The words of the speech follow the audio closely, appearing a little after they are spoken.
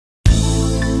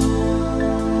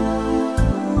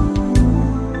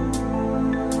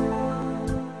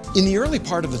In the early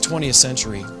part of the 20th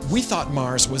century, we thought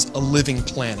Mars was a living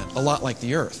planet, a lot like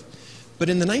the Earth. But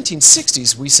in the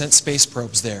 1960s, we sent space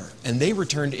probes there, and they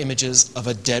returned images of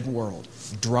a dead world,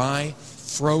 dry,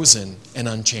 frozen, and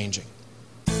unchanging.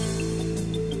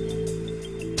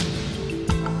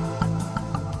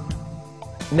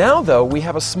 Now, though, we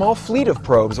have a small fleet of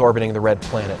probes orbiting the red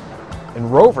planet, and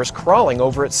rovers crawling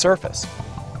over its surface.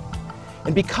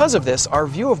 And because of this, our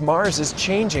view of Mars is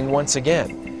changing once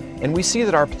again, and we see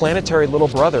that our planetary little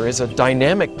brother is a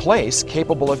dynamic place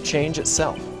capable of change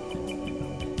itself.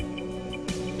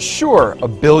 Sure, a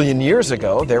billion years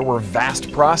ago, there were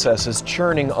vast processes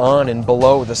churning on and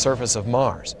below the surface of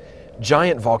Mars.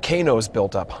 Giant volcanoes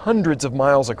built up hundreds of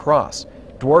miles across,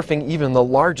 dwarfing even the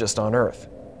largest on Earth.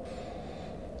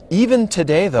 Even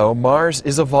today, though, Mars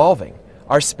is evolving.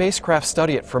 Our spacecraft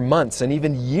study it for months and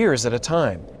even years at a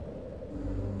time.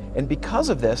 And because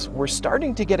of this, we're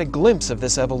starting to get a glimpse of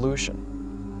this evolution.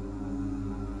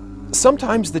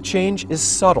 Sometimes the change is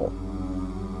subtle.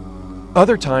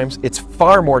 Other times, it's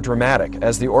far more dramatic,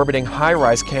 as the orbiting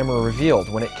HiRISE camera revealed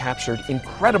when it captured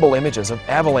incredible images of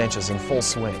avalanches in full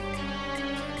swing.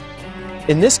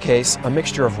 In this case, a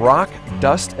mixture of rock,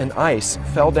 dust, and ice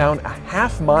fell down a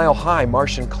half-mile-high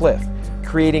Martian cliff,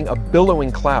 creating a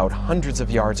billowing cloud hundreds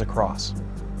of yards across.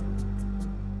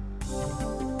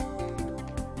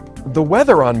 The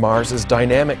weather on Mars is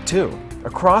dynamic too.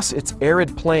 Across its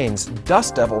arid plains,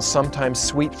 dust devils sometimes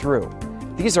sweep through.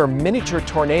 These are miniature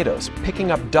tornadoes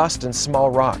picking up dust and small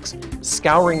rocks,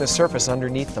 scouring the surface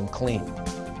underneath them clean.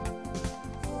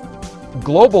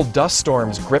 Global dust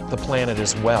storms grip the planet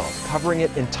as well, covering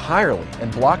it entirely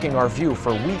and blocking our view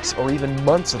for weeks or even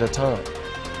months at a time.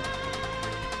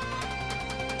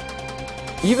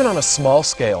 Even on a small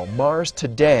scale, Mars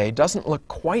today doesn't look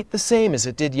quite the same as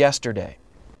it did yesterday.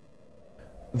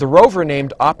 The rover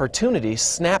named Opportunity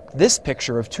snapped this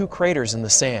picture of two craters in the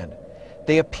sand.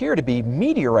 They appear to be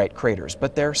meteorite craters,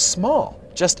 but they're small,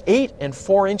 just 8 and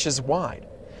 4 inches wide.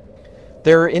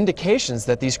 There are indications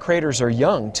that these craters are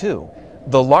young, too.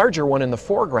 The larger one in the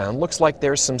foreground looks like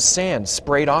there's some sand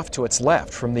sprayed off to its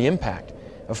left from the impact,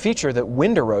 a feature that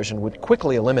wind erosion would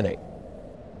quickly eliminate.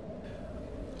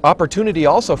 Opportunity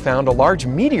also found a large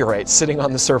meteorite sitting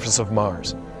on the surface of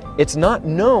Mars. It's not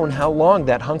known how long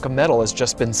that hunk of metal has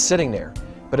just been sitting there,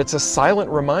 but it's a silent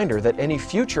reminder that any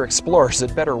future explorers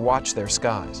had better watch their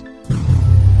skies.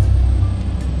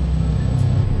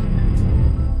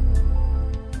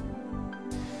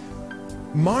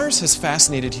 Mars has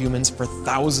fascinated humans for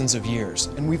thousands of years,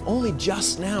 and we've only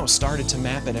just now started to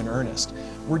map it in earnest.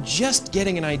 We're just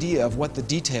getting an idea of what the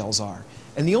details are,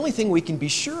 and the only thing we can be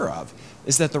sure of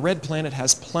is that the red planet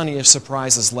has plenty of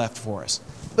surprises left for us.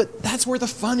 But that's where the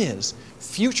fun is.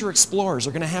 Future explorers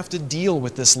are going to have to deal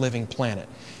with this living planet.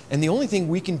 And the only thing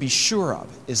we can be sure of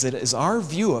is that as our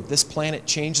view of this planet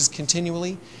changes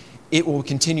continually, it will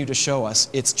continue to show us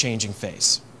its changing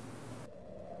face.